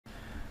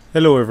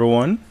Hello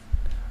everyone,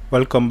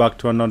 welcome back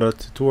to another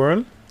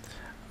tutorial,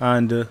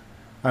 and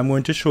I'm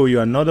going to show you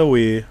another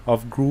way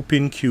of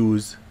grouping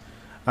queues,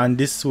 and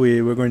this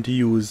way we're going to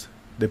use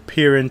the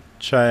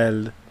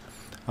parent-child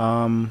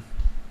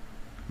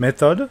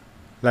method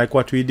like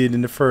what we did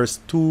in the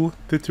first two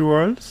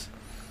tutorials.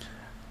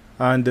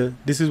 And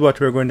this is what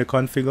we're going to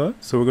configure.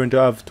 So we're going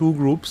to have two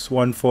groups,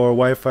 one for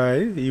Wi-Fi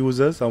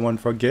users and one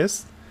for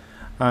guests,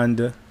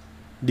 and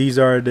these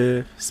are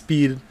the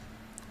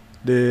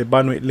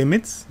bandwidth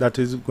limits that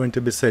is going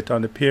to be set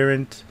on the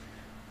parent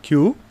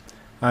queue,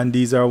 and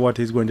these are what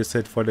is going to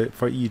set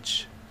for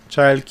each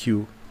child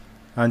queue.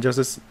 And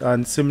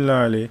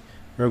similarly,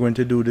 we're going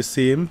to do the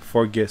same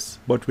for guests,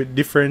 but with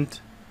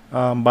different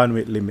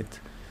bandwidth limit.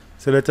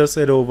 So let us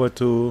head over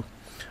to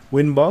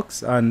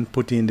Winbox and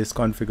put in this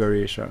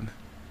configuration.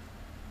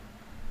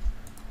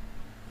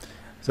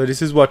 So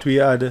this is what we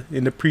had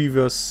in the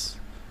previous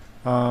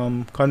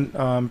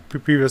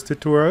previous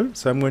tutorial.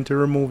 So I'm going to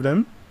remove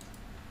them,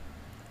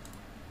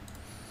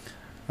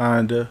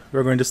 and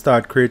we're going to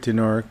start creating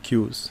our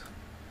queues.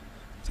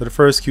 So the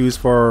first queue is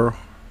for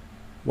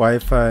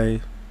Wi-Fi.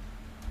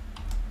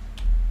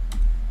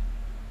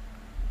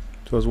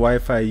 It was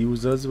Wi-Fi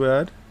users we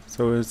had,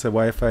 so it's a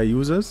Wi-Fi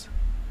users.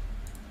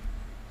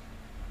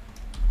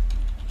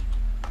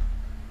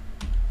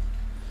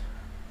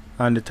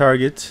 And the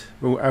target,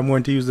 I'm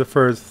going to use the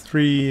first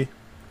three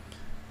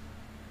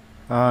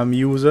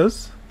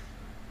users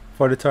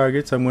for the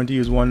targets. I'm going to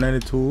use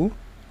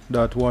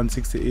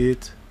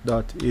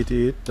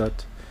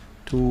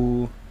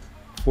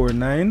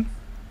 192.168.88.249,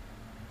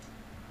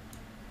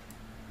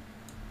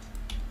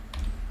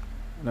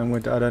 and I'm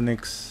going to add a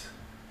next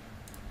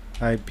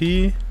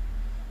IP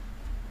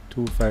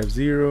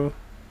 250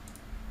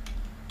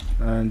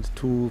 and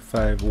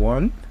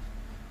 251,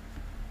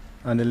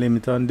 and the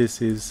limit on this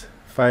is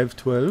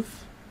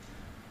 512,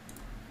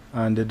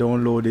 and the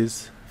download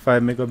is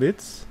 5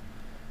 megabits.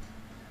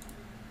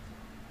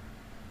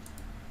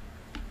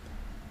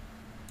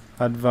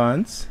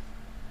 Advanced,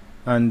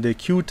 and the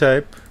queue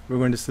type, we're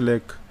going to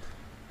select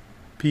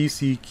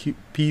PCQ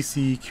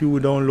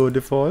download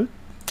default,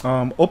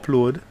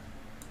 upload,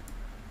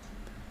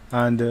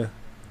 and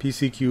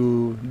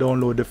PCQ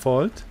download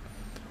default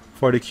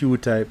for the queue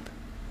type.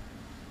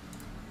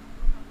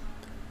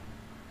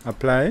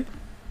 Apply.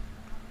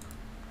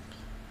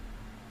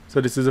 So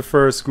this is the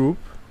first group,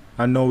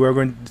 and now we're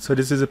going so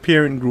this is a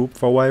parent group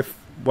for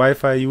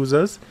Wi-Fi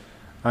users,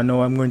 and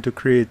now I'm going to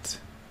create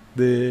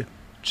the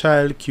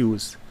child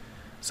queues.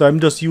 So I'm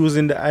just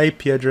using the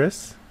IP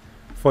address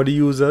for the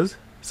users,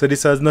 so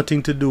this has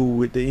nothing to do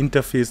with the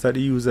interface that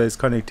the user is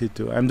connected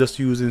to. I'm just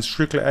using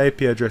strictly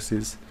IP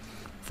addresses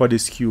for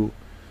this queue.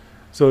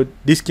 So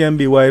this can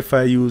be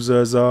Wi-Fi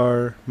users,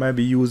 or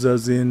maybe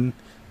users in,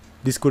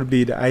 this could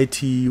be the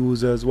IT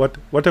users,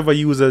 whatever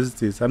users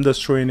it is. I'm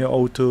just showing you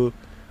how to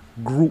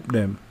group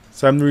them.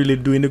 So I'm really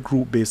doing the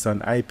group based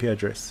on IP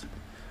address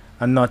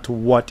and not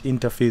what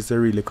interface they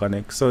really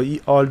connect. So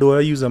although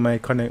a user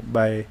might connect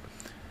by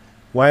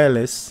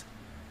wireless,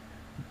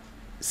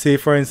 say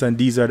for instance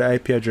these are the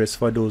IP address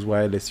for those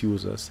wireless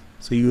users,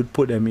 so you would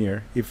put them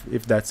here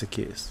if that's the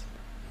case.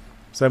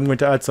 So I'm going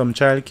to add some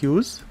child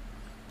queues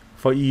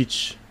for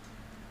each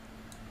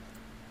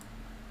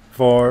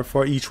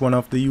one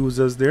of the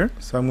users there.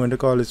 So I'm going to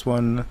call this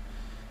one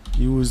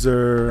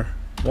user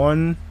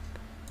 1,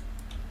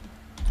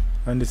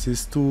 and this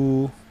is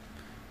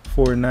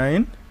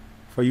 249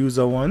 for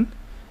user 1,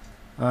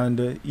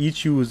 and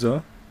each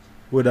user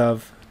would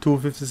have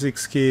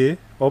 256K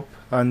up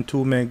and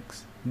 2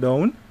 megs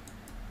down.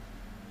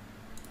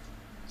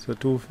 So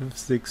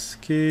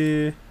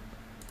 256K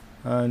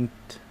and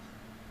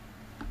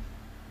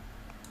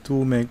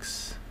 2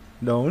 megs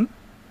down.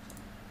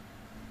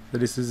 So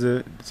this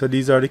is so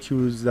these are the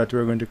queues that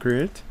we're going to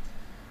create,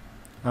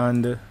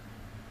 and the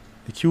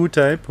queue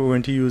type, we're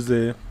going to use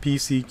the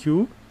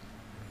PCQ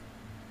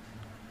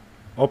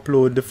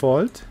upload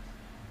default,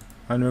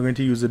 and we're going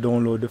to use the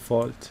download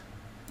default.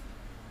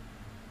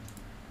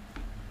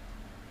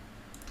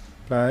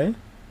 Apply.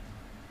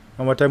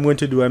 And what I'm going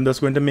to do, I'm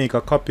just going to make a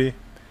copy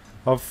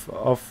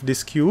of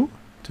this queue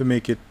to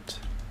make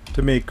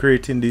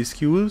creating these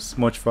queues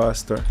much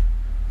faster.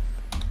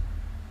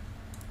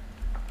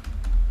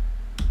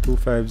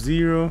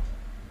 250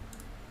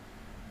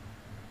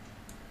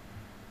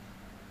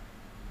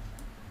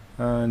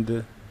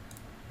 and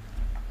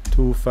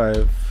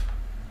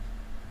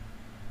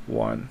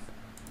 251.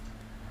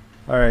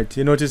 Alright,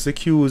 you notice the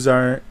queues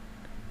are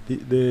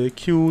the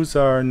queues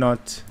are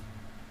not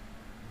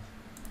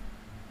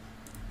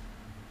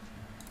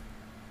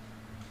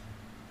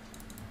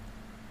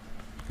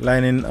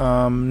lining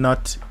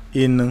not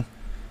in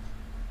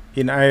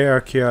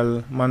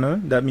hierarchical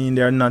manner. That means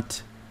they are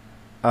not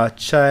a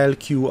child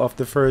queue of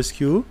the first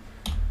queue,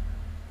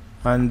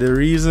 and the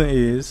reason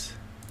is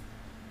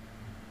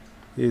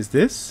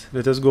this.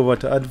 Let us go over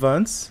to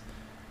advanced.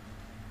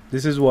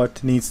 This is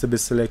what needs to be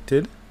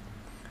selected.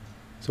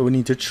 So we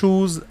need to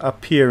choose a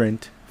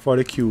parent for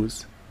the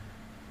queues,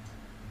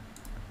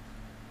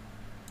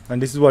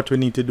 and this is what we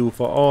need to do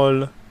for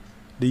all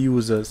the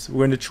users. We're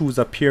going to choose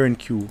a parent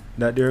queue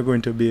that they're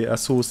going to be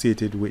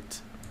associated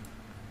with.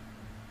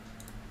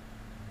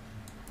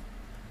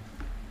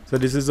 So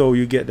this is how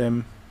you get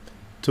them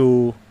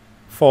to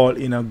fall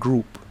in a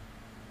group.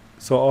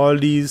 So all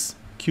these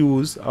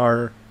queues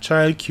are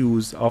child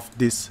queues of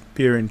this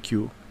parent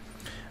queue.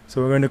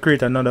 So we're going to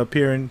create another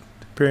parent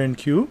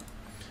queue,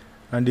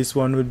 and this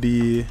one would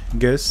be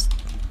guest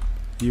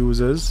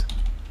users,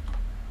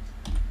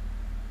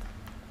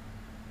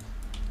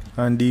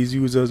 and these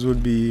users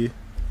would be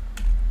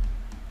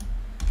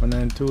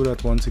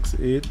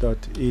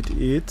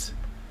 192.168.88.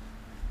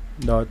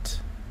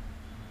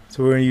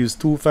 So we're going to use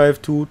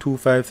 252,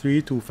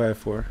 253,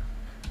 254,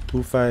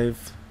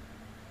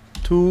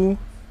 252,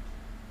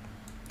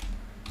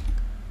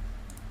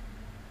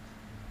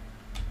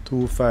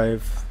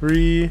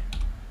 253,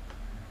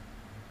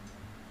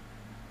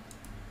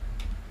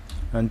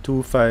 and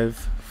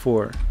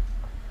 254.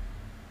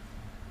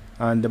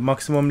 And the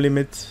maximum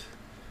limit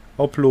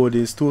upload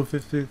is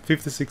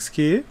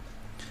 256K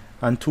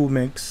and 2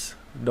 megs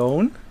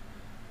down.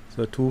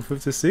 So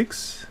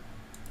 256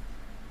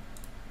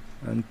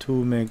 and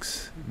 2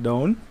 megs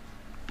down.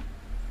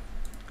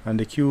 And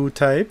the queue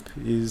type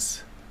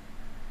is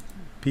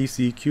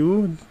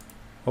PCQ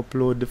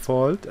upload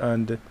default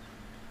and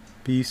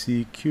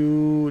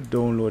PCQ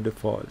download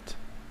default.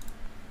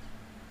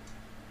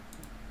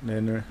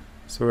 Then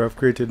so we have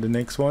created the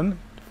next one.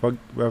 We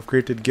have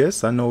created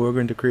guests, and now we're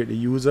going to create the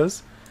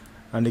users.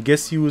 And the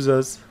guest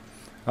users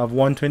have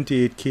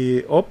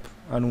 128K up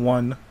and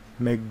 1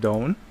 meg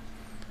down.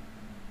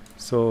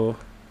 So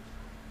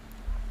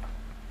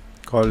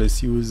call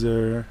this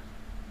user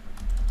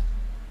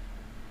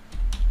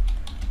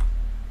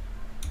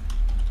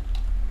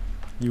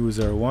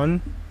user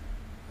 1,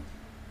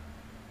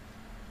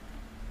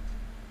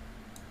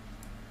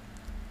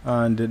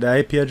 and the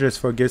IP address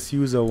for guest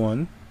user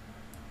 1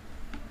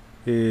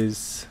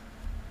 is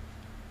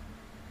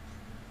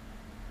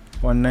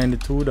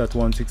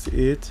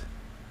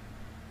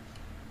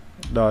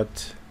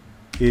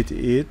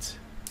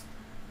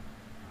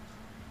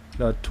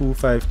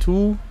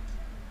 192.168.88.252,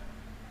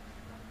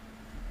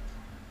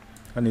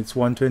 and it's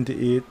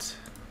 128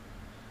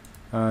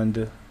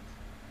 and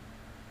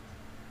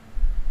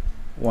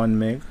 1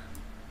 meg.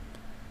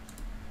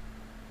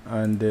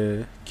 And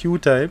the queue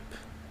type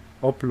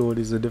upload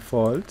is the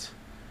default,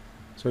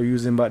 so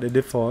using back the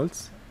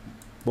defaults.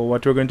 But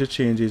what we're going to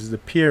change is the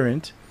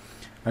parent,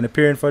 and the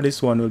parent for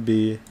this one will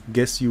be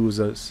guest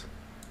users.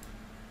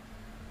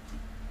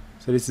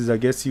 So this is a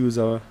guest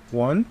user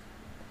 1.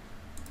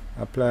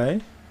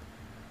 Apply,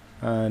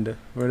 and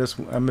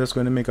I'm just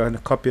going to make a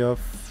copy of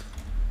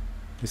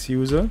this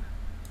user.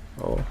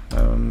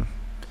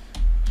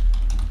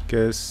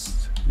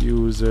 Guest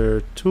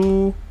user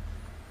 2,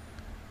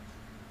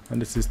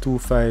 and this is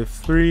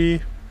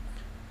 253,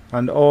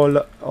 and all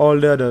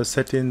the other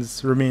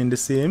settings remain the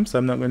same, so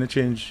I'm not going to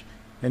change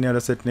any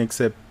other setting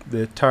except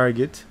the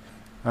target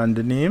and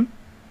the name.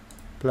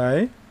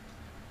 Apply,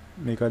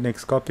 make a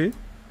next copy.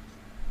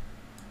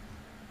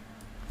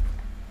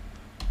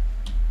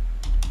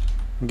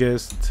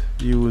 Guest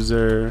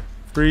user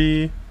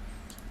 3,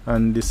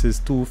 and this is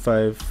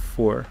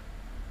 254.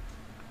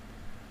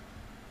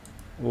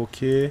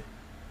 Okay.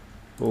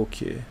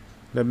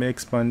 Let me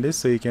expand this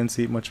so you can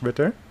see it much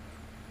better.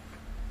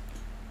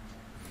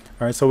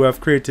 Alright, so we have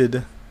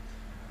created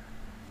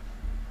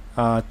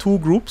 2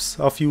 groups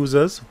of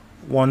users,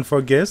 one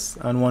for guests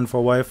and one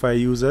for Wi-Fi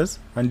users,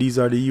 and these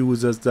are the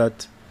users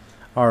that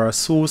are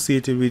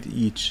associated with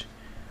each.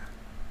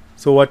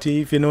 So what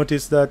if you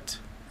notice that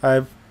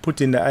I've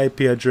put in the IP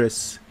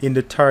address in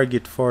the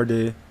target for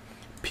the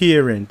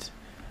parent,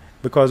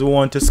 because we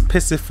want to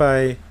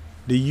specify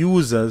the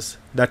users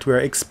that we're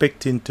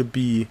expecting to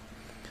be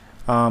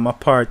a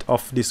part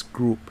of this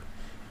group.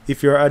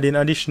 If you're adding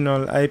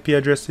additional IP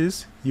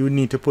addresses, you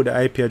need to put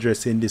the IP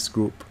address in this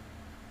group,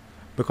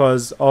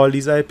 because all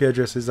these IP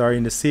addresses are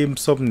in the same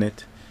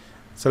subnet.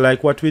 So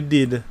like what we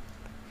did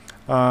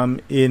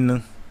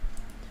in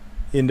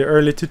the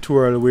early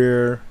tutorial,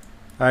 where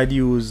I'd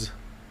use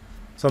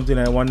something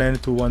like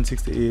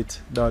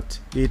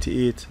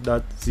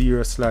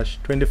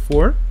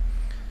 192.168.88.0/24,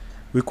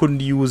 we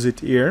couldn't use it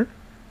here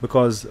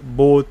because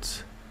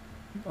both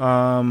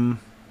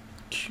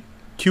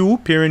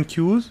parent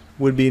queues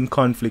would be in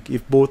conflict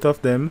if both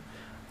of them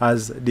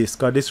as this,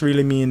 because this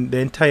really means the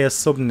entire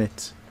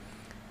subnet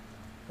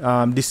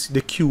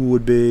the queue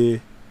would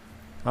be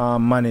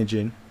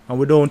managing, and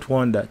we don't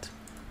want that.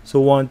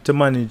 So we want to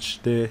manage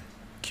the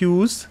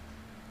queues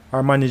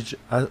or manage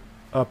a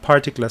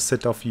particular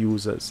set of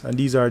users, and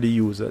these are the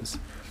users.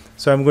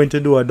 So I'm going to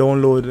do a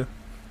download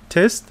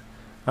test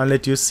and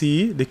let you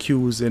see the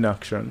queues in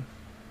action.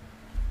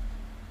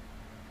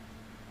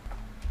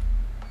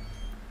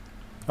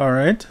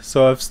 Alright,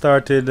 so I've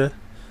started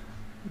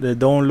the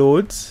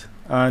downloads,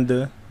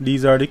 and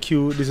these are the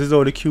queue. This is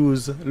how the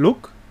queues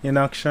look in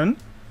action,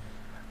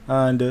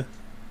 and the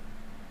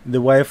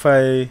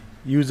Wi-Fi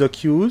user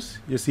queues,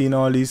 you're seeing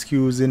all these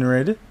queues in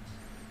red.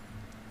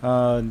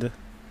 And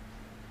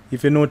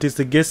if you notice,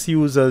 the guest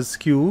users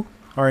queue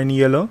are in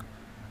yellow,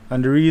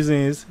 and the reason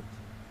is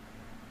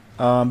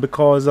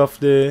because of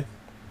the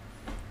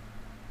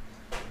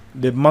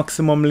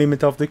maximum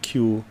limit of the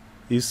queue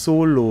is so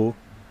low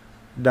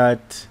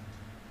that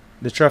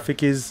the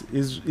traffic is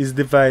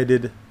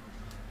divided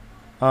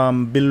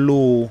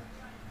below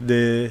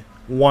the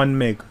 1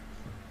 meg,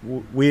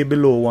 way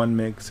below 1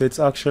 meg. So it's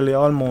actually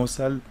almost,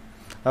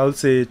 I'll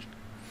say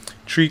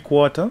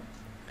 3/4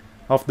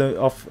 of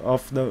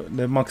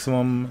the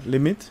maximum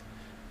limit.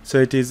 So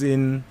it is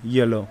in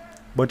yellow.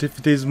 But if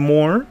it is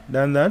more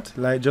than that,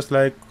 like just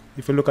like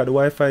if you look at the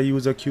Wi-Fi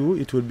user queue,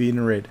 it would be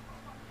in red.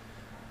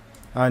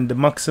 And the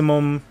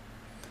maximum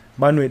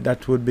bandwidth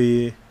that would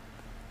be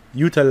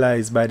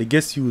utilized by the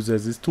guest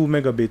users is 2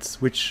 megabits,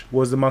 which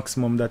was the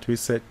maximum that we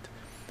set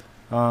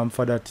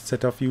for that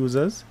set of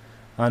users.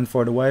 And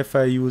for the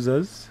Wi-Fi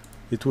users,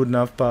 it wouldn't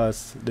have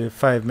passed the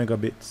 5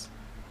 megabits.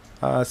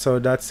 So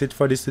that's it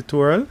for this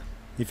tutorial.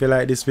 If you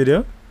like this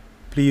video,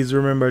 please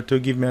remember to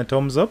give me a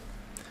thumbs up.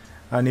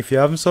 And if you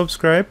haven't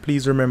subscribed,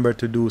 please remember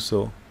to do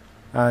so.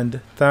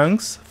 And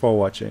thanks for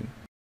watching.